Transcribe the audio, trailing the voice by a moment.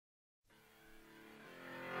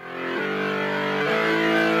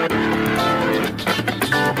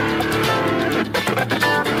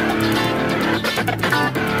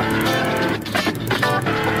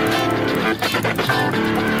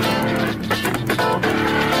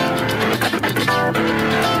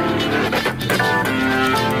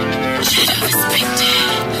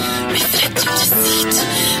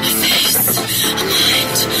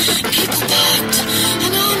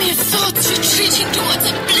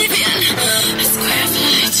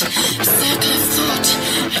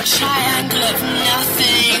of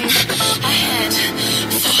nothing. I had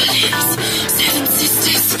 4 limbs, 7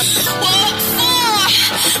 sisters. What for?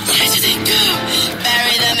 Where do they go?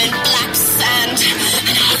 Bury them in black sand.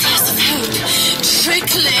 An hourglass of hope,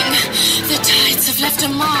 trickling. The tides have left a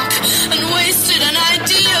mark and wasted an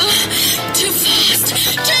ideal. Too fast,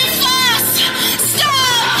 too fast.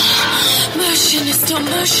 Stop! Motionless, still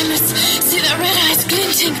motionless. See their red eyes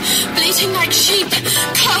glinting, bleating like sheep,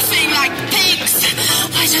 coughing like pigs.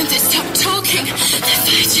 Why don't they stop talking? They're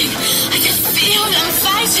fighting. I can feel them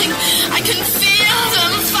fighting. I can feel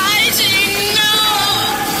them fighting. No!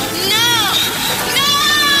 No! No!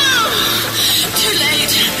 Too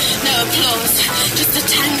late. No applause. Just a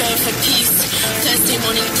tango for peace. Thursday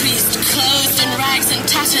morning priest, clothed in rags and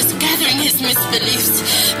tatters, gathering his misbeliefs.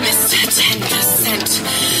 Mr.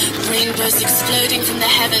 10%. Rainbows exploding from the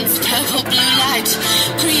heavens, purple, blue light,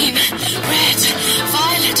 green, red,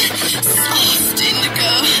 violet, soft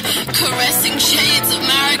indigo, caressing shades of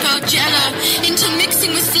marigold jello,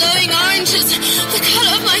 intermixing with flowing oranges, the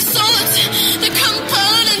color of my thoughts, the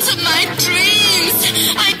components of my dreams.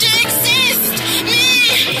 I do exist! Me!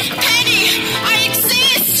 Penny! I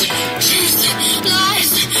exist! Truth,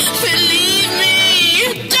 lies, believe me!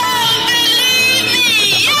 Don't believe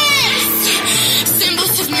me! Yes!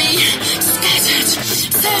 Symbols of me, scattered,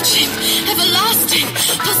 searching, everlasting,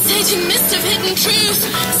 pulsating mist of hidden truth.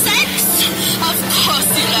 Sex? Of course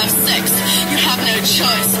you love sex. You have no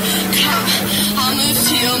choice.